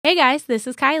Hey guys, this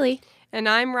is Kylie. And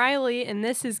I'm Riley, and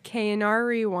this is K&R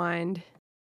Rewind.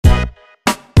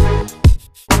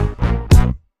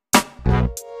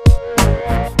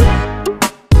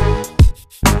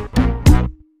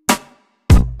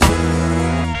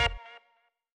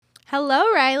 Hello,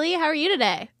 Riley. How are you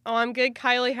today? Oh, I'm good,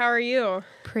 Kylie. How are you?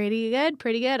 Pretty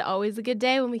good. Always a good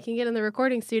day when we can get in the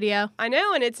recording studio. I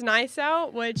know, and it's nice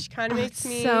out, which kind of makes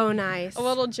me so nice. a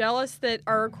little jealous that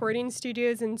our recording studio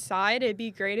is inside. It'd be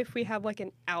great if we had like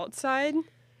an outside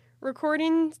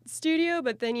recording studio,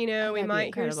 but then, we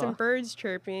might hear some birds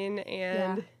chirping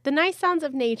and the nice sounds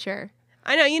of nature.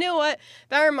 I know. You know what?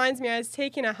 That reminds me, I was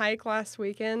taking a hike last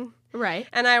weekend. Right.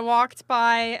 And I walked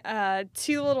by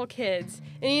two little kids.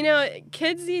 And,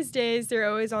 kids these days, they're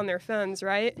always on their phones,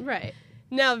 right? Right.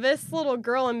 Now, this little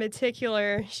girl in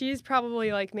particular, she's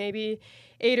probably like maybe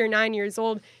 8 or 9 years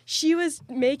old. She was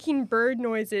making bird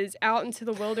noises out into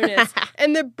the wilderness,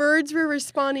 and the birds were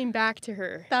responding back to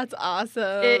her. That's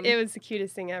awesome. It was the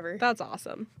cutest thing ever. That's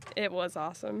awesome. It was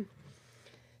awesome.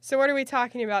 So what are we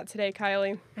talking about today,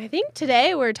 Kylie? I think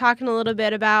today we're talking a little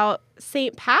bit about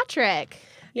St. Patrick.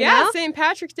 St.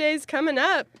 Patrick's Day is coming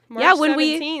up. March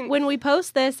 17th. when we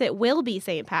post this, it will be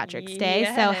St. Patrick's Day.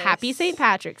 So happy St.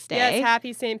 Patrick's Day. Yes,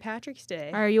 happy St. Patrick's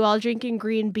Day. Are you all drinking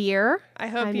green beer? I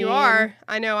hope you are.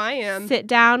 I know I am. Sit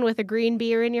down with a green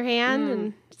beer in your hand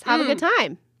and just have a good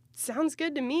time. Sounds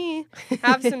good to me.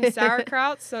 Have some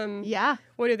sauerkraut,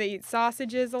 what do they eat?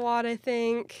 Sausages a lot, I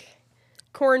think.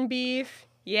 Corned beef.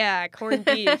 Yeah, corned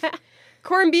beef.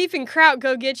 Corned beef and kraut,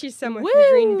 go get you some with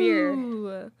your green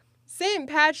beer. St.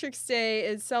 Patrick's Day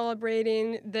is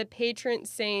celebrating the patron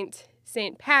saint,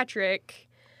 St. Patrick.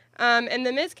 And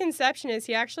the misconception is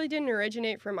he actually didn't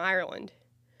originate from Ireland.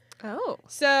 Oh.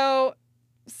 So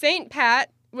St.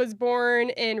 Pat was born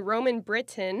in Roman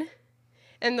Britain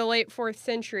in the late 4th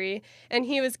century, and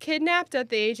he was kidnapped at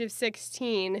the age of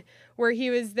 16, where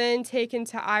he was then taken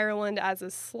to Ireland as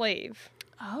a slave.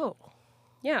 Oh.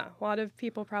 Yeah, a lot of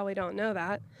people probably don't know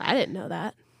that. I didn't know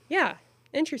that. Yeah,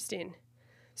 interesting.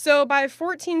 So by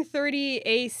 1430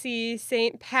 AC,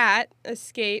 St. Pat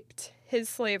escaped his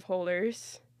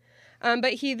slaveholders,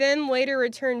 but he then later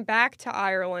returned back to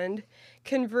Ireland,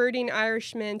 converting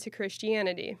Irishmen to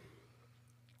Christianity.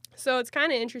 So it's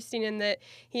kind of interesting in that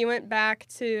he went back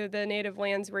to the native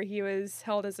lands where he was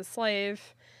held as a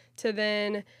slave to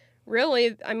then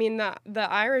the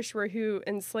Irish were who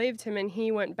enslaved him, and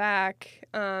he went back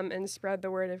and spread the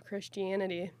word of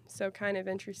Christianity. So kind of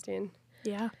interesting.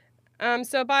 Yeah.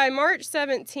 So by March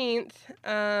 17th,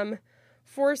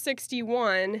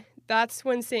 461, that's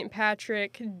when St.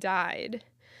 Patrick died.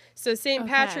 So St.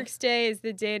 Patrick's Day is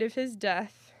the date of his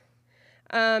death.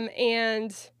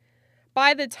 And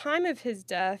by the time of his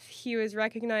death, he was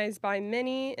recognized by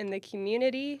many in the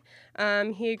community.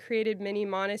 He had created many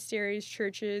monasteries,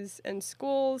 churches, and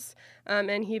schools,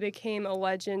 and he became a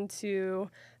legend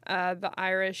to the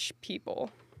Irish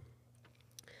people.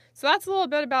 So that's a little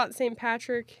bit about St.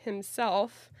 Patrick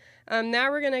himself.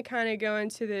 Now we're going to kind of go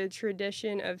into the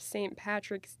tradition of St.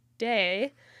 Patrick's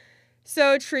Day.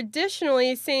 So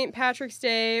traditionally, St. Patrick's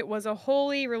Day was a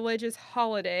holy religious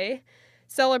holiday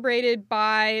celebrated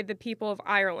by the people of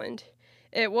Ireland.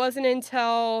 It wasn't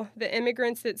until the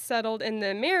immigrants that settled in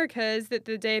the Americas that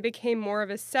the day became more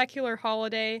of a secular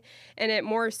holiday, and it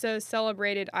more so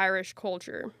celebrated Irish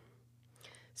culture.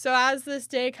 So as this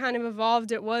day kind of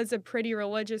evolved, it was a pretty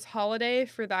religious holiday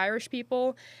for the Irish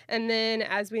people. And then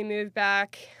as we move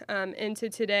back into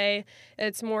today,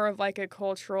 it's more of like a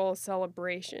cultural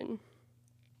celebration.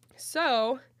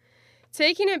 So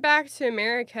taking it back to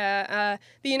America,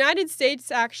 the United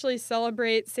States actually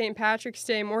celebrates St. Patrick's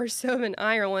Day more so than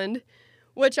Ireland,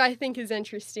 which I think is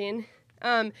interesting.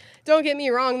 Don't get me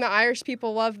wrong, the Irish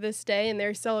people love this day and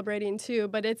they're celebrating too,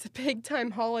 but it's a big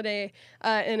time holiday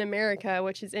in America,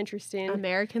 which is interesting.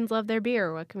 Americans love their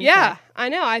beer. What can we say? Yeah, I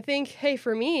know. I think, hey,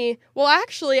 for me, well,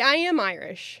 actually, I am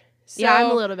Irish. So, yeah, I'm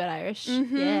a little bit Irish.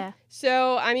 Mm-hmm. Yeah.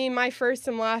 So, I mean, my first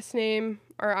and last name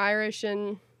are Irish,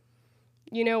 and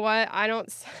you know what?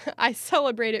 I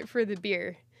celebrate it for the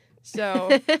beer. So,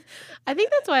 I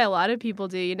think that's why a lot of people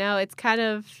do. It's kind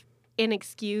of an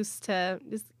excuse to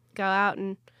just go out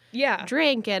and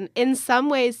drink and in some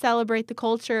ways celebrate the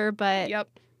culture, but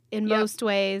in most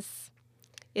ways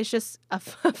it's just a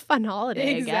fun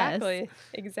holiday, I guess.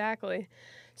 Exactly.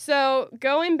 So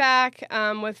going back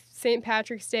with St.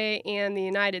 Patrick's Day and the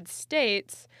United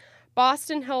States,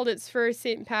 Boston held its first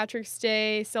St. Patrick's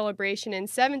Day celebration in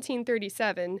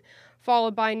 1737,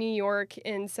 followed by New York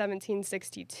in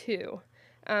 1762.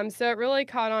 So it really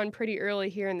caught on pretty early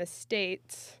here in the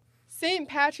States. St.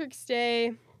 Patrick's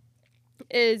Day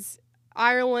is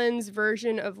Ireland's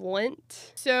version of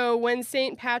Lent. So when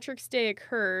St. Patrick's Day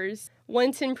occurs,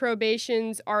 Lenten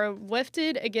prohibitions are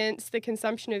lifted against the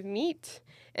consumption of meat,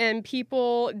 and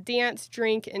people dance,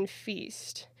 drink, and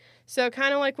feast. So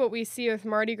kind of like what we see with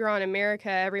Mardi Gras in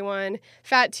America,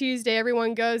 Fat Tuesday,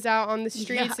 everyone goes out on the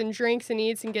streets and drinks and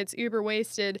eats and gets uber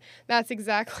wasted. That's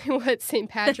exactly what St.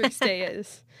 Patrick's Day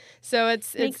is. So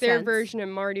it's their version of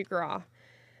Mardi Gras.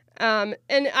 And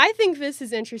I think this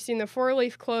is interesting. The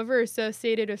four-leaf clover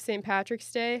associated with St.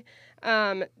 Patrick's Day,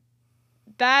 that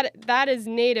is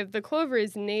native. The clover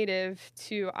is native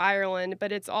to Ireland,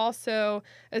 but it's also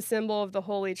a symbol of the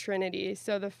Holy Trinity.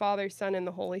 So the Father, Son, and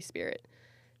the Holy Spirit.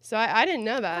 So I didn't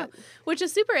know that. Oh, which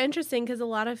is super interesting because a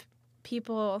lot of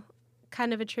people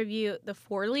kind of attribute the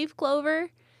four-leaf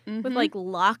clover with like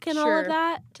luck and all of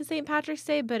that to St. Patrick's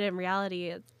Day, but in reality,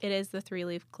 it is the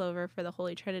three-leaf clover for the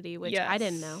Holy Trinity, which I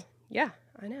didn't know. Yeah,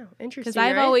 I know. Interesting.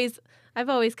 Because I've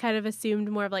always kind of assumed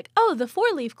more of like, oh, the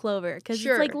four-leaf clover because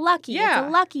it's like lucky. Yeah. It's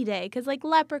a lucky day because like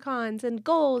leprechauns and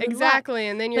gold. Exactly,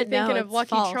 and then you're thinking of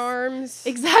Lucky Charms.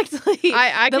 Exactly.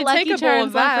 I could take a bowl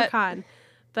of that. Leprechaun.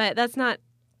 But that's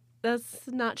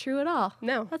not true at all.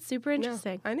 No. That's super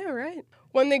interesting. No. I know, right?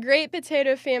 When the Great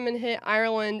Potato Famine hit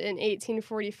Ireland in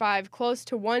 1845, close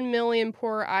to 1 million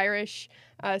poor Irish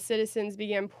citizens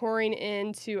began pouring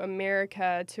into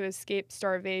America to escape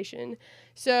starvation.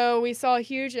 So we saw a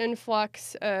huge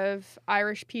influx of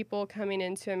Irish people coming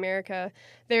into America.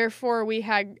 Therefore, we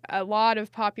had a lot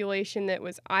of population that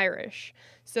was Irish.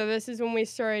 So this is when we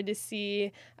started to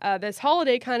see this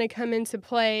holiday kind of come into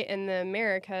play in the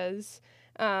Americas.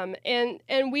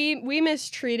 And we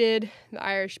mistreated the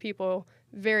Irish people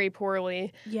very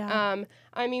poorly. Yeah.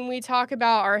 We talk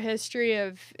about our history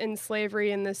of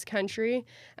slavery in this country,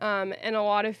 and a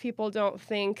lot of people don't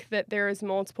think that there is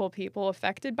multiple people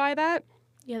affected by that.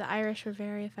 Yeah, the Irish were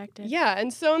very affected. Yeah,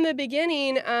 and so in the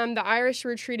beginning, the Irish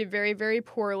were treated very, very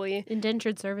poorly.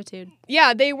 Indentured servitude.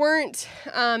 Yeah, they weren't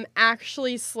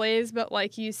actually slaves, but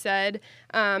like you said,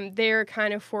 they were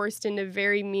kind of forced into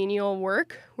very menial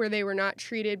work where they were not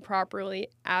treated properly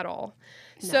at all.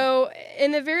 No. So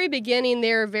in the very beginning,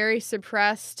 they were very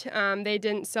suppressed. They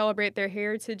didn't celebrate their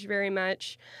heritage very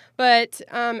much. But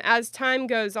as time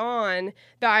goes on,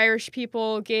 the Irish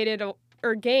people gained a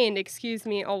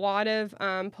lot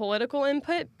of political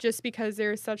input just because there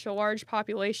was such a large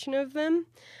population of them.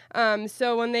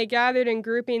 So when they gathered in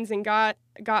groupings and got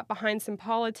behind some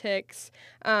politics,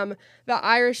 the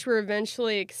Irish were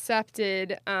eventually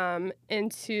accepted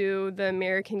into the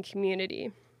American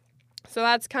community. So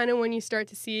that's kind of when you start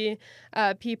to see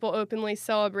people openly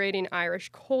celebrating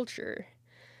Irish culture.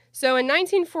 So in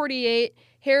 1948,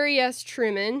 Harry S.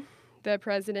 Truman, the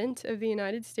President of the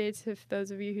United States, if those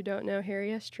of you who don't know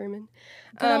Harry S. Truman.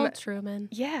 Good old Truman.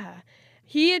 Yeah.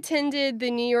 He attended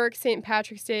the New York St.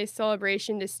 Patrick's Day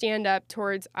celebration to stand up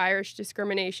towards Irish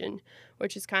discrimination,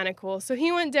 which is kind of cool. So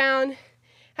he went down,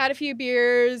 had a few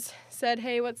beers, said,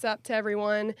 hey, what's up to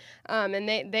everyone, and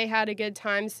they had a good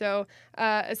time. So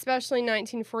especially in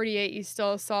 1948, you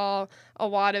still saw a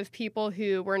lot of people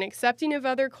who weren't accepting of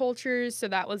other cultures, so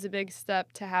that was a big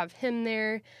step to have him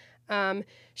there.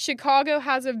 Chicago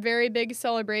has a very big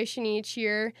celebration each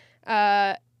year.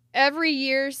 Every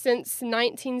year since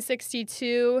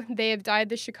 1962, they have dyed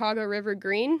the Chicago River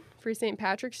green for St.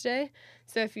 Patrick's Day.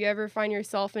 So if you ever find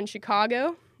yourself in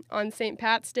Chicago on St.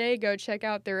 Pat's Day, go check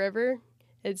out the river.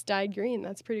 It's dyed green.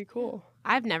 That's pretty cool.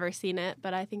 I've never seen it,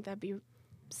 but I think that'd be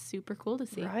super cool to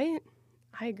see. Right?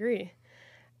 I agree.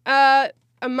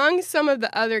 Among some of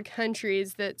the other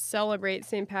countries that celebrate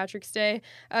St. Patrick's Day,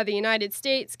 the United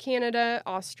States, Canada,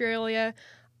 Australia,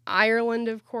 Ireland,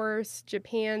 of course,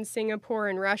 Japan, Singapore,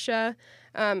 and Russia.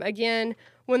 Again,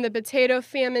 when the potato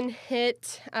famine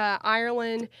hit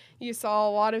Ireland, you saw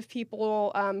a lot of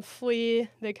people flee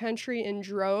the country in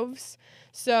droves.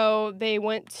 So they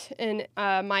went and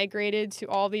migrated to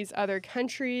all these other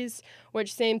countries,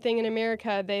 which same thing in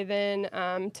America. They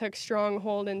then took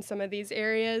stronghold in some of these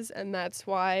areas, and that's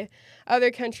why other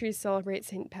countries celebrate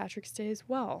St. Patrick's Day as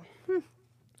well.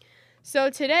 So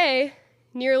today,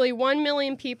 nearly 1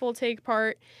 million people take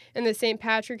part in the St.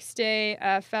 Patrick's Day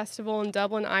festival in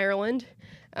Dublin, Ireland.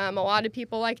 A lot of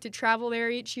people like to travel there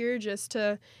each year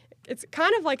it's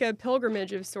kind of like a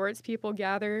pilgrimage of sorts. People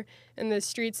gather in the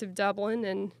streets of Dublin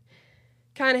and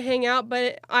kind of hang out.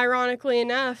 But ironically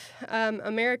enough,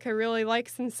 America really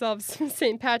likes themselves some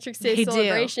St. Patrick's Day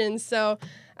celebrations. So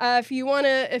if you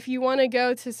wanna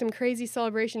go to some crazy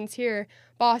celebrations here,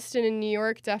 Boston and New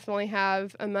York definitely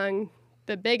have among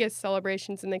the biggest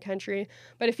celebrations in the country.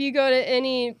 But if you go to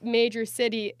any major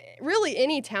city, really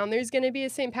any town, there's going to be a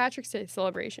St. Patrick's Day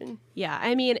celebration. Yeah,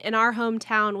 I mean, in our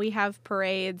hometown, we have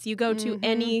parades. You go to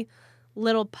any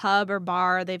little pub or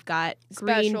bar, they've got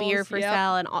green beer for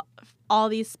sale and all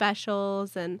these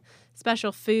specials and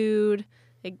special food.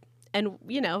 And,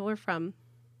 you know, we're from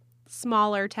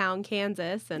smaller town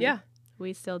Kansas, and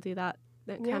we still do that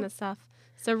kind of stuff.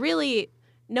 So really,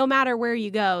 no matter where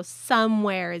you go,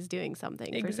 somewhere is doing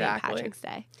something for St. Patrick's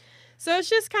Day. So it's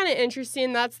just kind of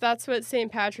interesting. That's what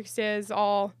St. Patrick's Day is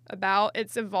all about.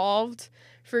 It's evolved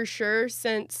for sure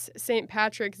since St.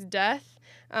 Patrick's death.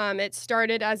 It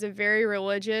started as a very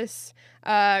religious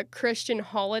Christian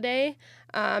holiday,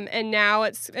 and now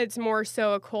it's more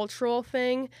so a cultural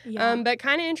thing. Yeah. But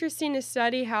kind of interesting to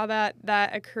study how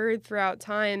that occurred throughout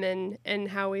time and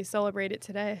how we celebrate it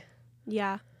today.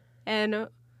 Yeah, and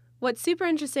what's super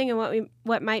interesting and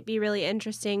what might be really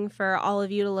interesting for all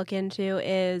of you to look into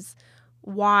is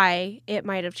why it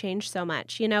might have changed so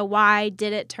much. You know, why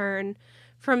did it turn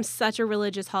from such a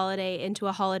religious holiday into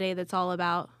a holiday that's all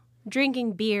about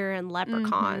drinking beer and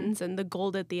leprechauns and the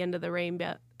gold at the end of the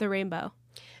rainbow?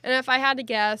 And if I had to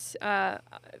guess,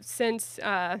 since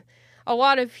a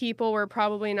lot of people were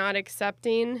probably not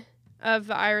accepting of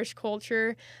the Irish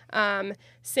culture,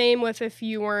 same with if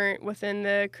you weren't within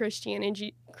the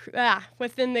Christianity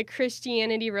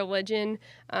religion,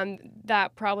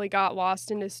 that probably got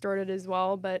lost and distorted as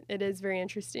well. But it is very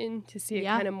interesting to see it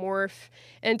kind of morph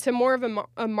into more of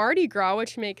a Mardi Gras,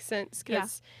 which makes sense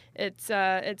because it's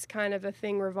kind of a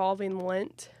thing revolving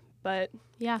Lent. But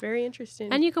very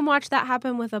interesting. And you can watch that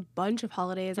happen with a bunch of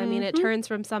holidays. I mean, it turns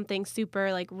from something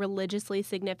super like religiously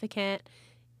significant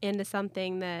into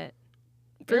something that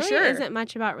isn't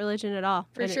much about religion at all.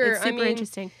 For sure. It's super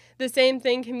interesting. The same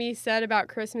thing can be said about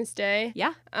Christmas Day.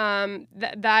 Yeah.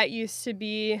 That used to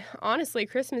be, honestly,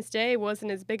 Christmas Day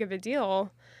wasn't as big of a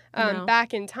deal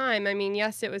back in time. I mean,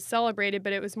 yes, it was celebrated,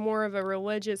 but it was more of a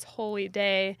religious holy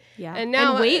day. Yeah. And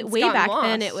now way back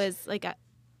then, it was like a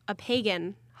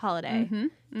pagan holiday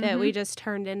that we just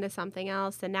turned into something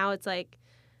else. And now it's like,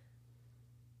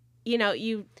 you know,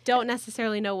 you don't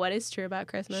necessarily know what is true about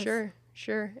Christmas.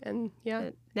 Sure. And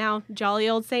but now, jolly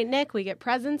old St. Nick, we get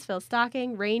presents, fill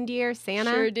stocking, reindeer,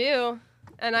 Santa. Sure do.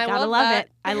 And I love that.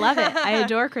 it. I love it. I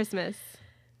adore Christmas.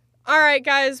 All right,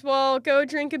 guys. Well, go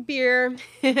drink a beer,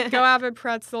 go have a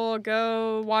pretzel,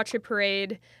 go watch a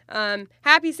parade.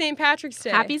 Happy St. Patrick's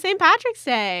Day. Happy St. Patrick's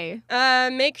Day.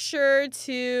 Make sure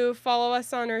to follow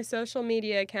us on our social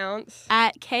media accounts.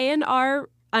 At KR_Rewind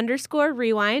on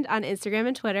Instagram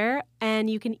and Twitter.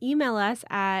 And you can email us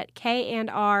at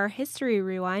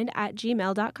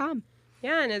KRHistoryRewind@gmail.com.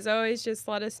 Yeah, and as always, just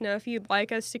let us know if you'd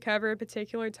like us to cover a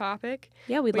particular topic.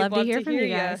 Yeah, we'd love to hear from you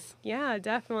guys. Yeah,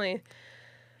 definitely.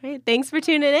 All right, thanks for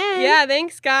tuning in. Yeah,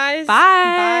 thanks, guys.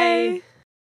 Bye. Bye.